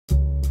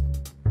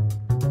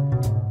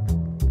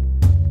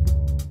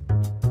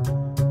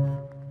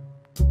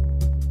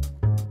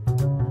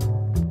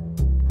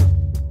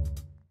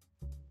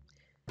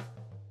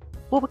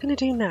What we're going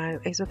to do now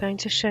is we're going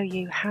to show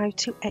you how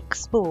to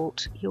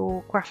export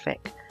your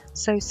graphic.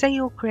 So say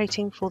you're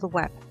creating for the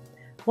web.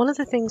 One of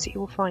the things that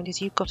you will find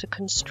is you've got a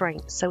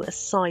constraint, so a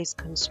size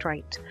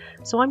constraint.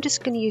 So I'm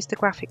just going to use the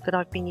graphic that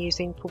I've been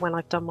using for when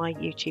I've done my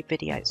YouTube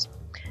videos.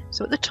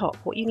 So at the top,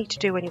 what you need to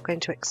do when you're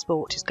going to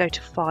export is go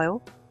to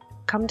File,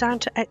 come down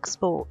to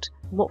Export.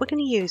 And what we're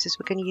going to use is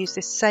we're going to use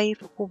this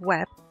Save for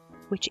Web,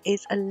 which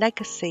is a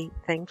legacy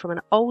thing from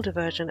an older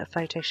version of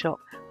Photoshop,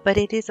 but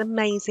it is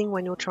amazing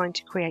when you're trying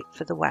to create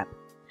for the web.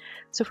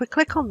 So if we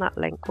click on that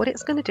link, what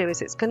it's going to do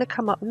is it's going to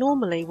come up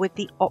normally with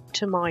the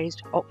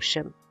optimized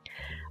option.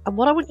 And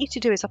what I want you to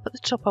do is up at the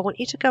top, I want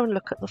you to go and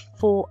look at the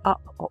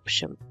 4-up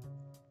option.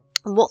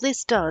 And what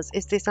this does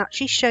is this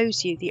actually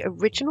shows you the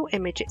original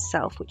image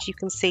itself, which you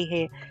can see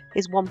here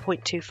is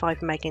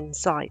 1.25 meg in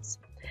size.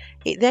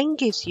 It then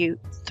gives you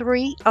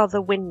 3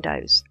 other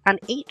windows, and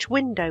each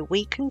window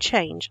we can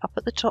change up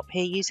at the top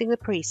here using the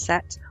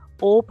preset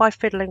or by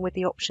fiddling with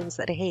the options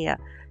that are here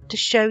to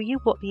show you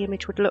what the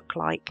image would look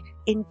like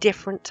in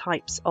different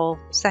types of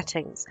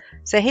settings.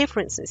 So here,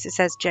 for instance, it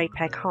says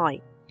JPEG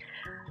high.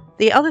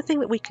 The other thing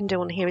that we can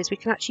do on here is we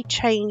can actually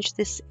change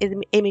this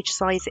image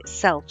size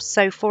itself.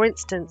 So for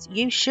instance,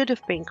 you should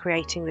have been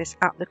creating this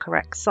at the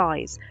correct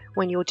size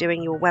when you're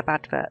doing your web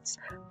adverts.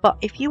 But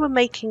if you were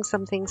making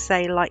something,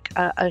 say like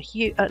a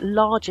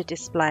larger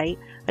display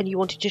and you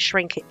wanted to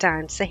shrink it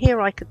down, so here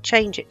I could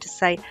change it to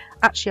say,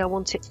 actually I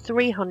want it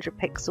 300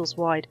 pixels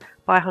wide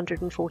by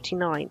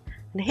 149,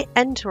 and hit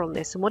enter on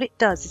this, and what it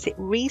does is it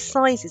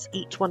resizes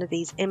each one of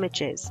these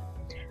images.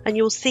 And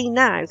you'll see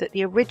now that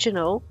the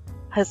original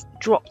has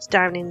dropped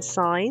down in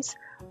size.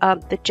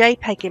 The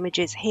JPEG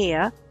images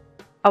here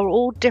are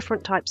all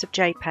different types of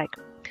JPEG.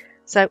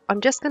 So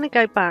I'm just going to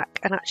go back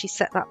and actually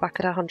set that back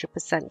at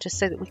 100% just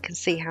so that we can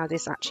see how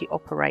this actually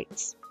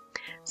operates.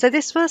 So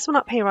this first one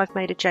up here I've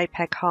made a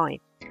JPEG high.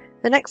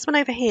 The next one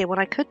over here, what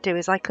I could do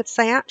is I could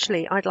say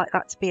actually I'd like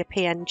that to be a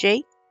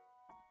PNG.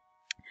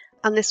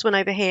 And this one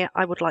over here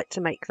I would like to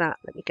make that,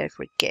 let me go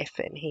for a GIF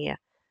in here.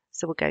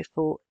 So we'll go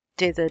for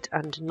dithered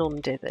and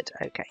non-dithered.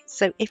 Okay,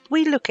 so if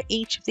we look at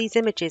each of these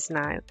images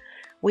now,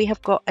 we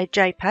have got a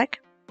JPEG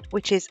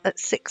which is at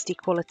 60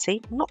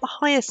 quality, not the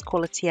highest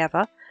quality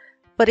ever,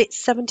 but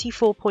it's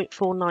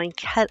 74.49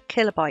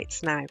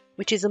 kilobytes now,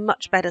 which is a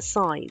much better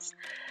size.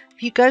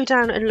 If you go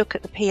down and look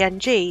at the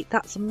PNG,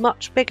 that's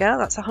much bigger,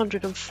 that's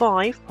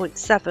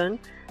 105.7,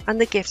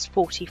 and the GIF's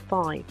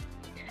 45.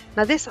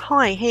 Now this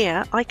high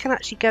here, I can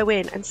actually go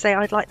in and say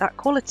I'd like that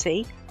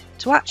quality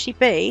to actually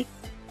be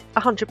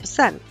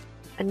 100%.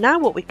 And now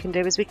what we can do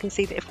is we can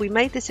see that if we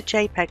made this a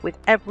JPEG with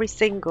every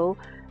single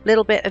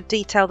little bit of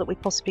detail that we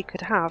possibly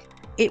could have,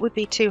 it would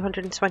be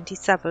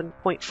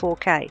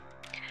 227.4K.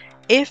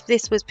 If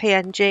this was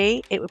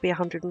PNG, it would be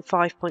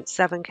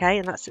 105.7K,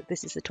 and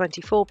this is the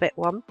 24-bit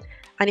one.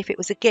 And if it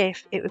was a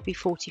GIF, it would be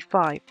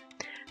 45.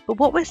 But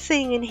what we're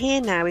seeing in here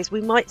now is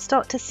we might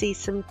start to see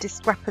some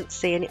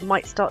discrepancy, and it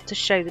might start to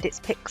show that it's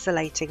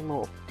pixelating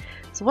more.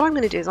 So what I'm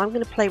going to do is I'm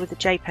going to play with the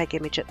JPEG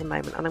image at the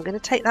moment, and I'm going to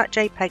take that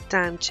JPEG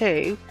down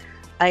to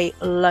a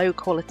low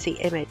quality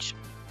image.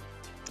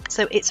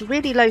 So it's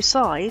really low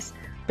size,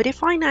 but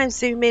if I now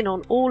zoom in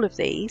on all of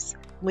these,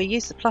 and we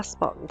use the plus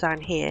button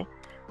down here,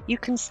 you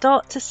can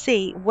start to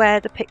see where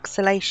the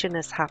pixelation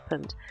has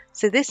happened.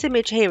 So this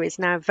image here is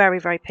now very,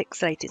 very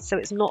pixelated, so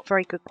it's not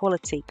very good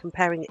quality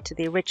comparing it to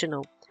the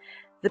original.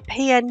 The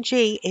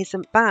PNG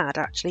isn't bad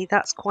actually,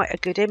 that's quite a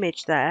good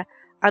image there,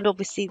 and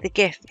obviously the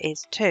GIF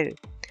is too.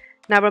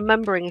 Now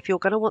remembering, if you're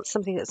going to want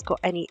something that's got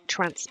any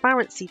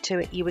transparency to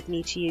it, you would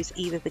need to use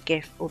either the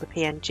GIF or the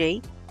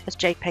PNG, as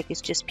JPEG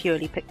is just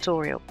purely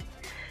pictorial.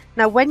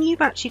 Now when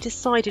you've actually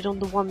decided on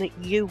the one that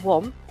you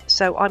want,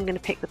 so I'm going to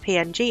pick the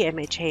PNG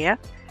image here,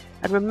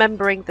 and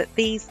remembering that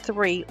these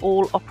 3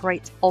 all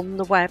operate on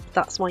the web,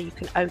 that's why you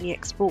can only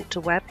export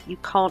to web. You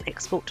can't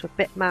export to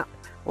a bitmap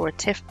or a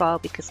TIFF file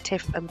because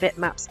TIFF and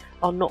bitmaps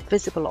are not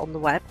visible on the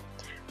web.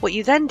 What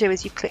you then do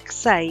is you click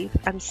save,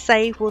 and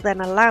save will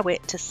then allow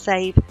it to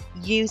save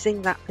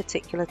using that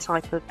particular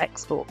type of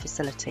export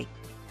facility.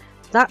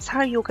 That's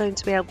how you're going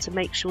to be able to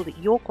make sure that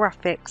your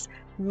graphics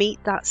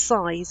meet that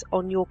size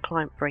on your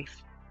client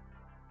brief.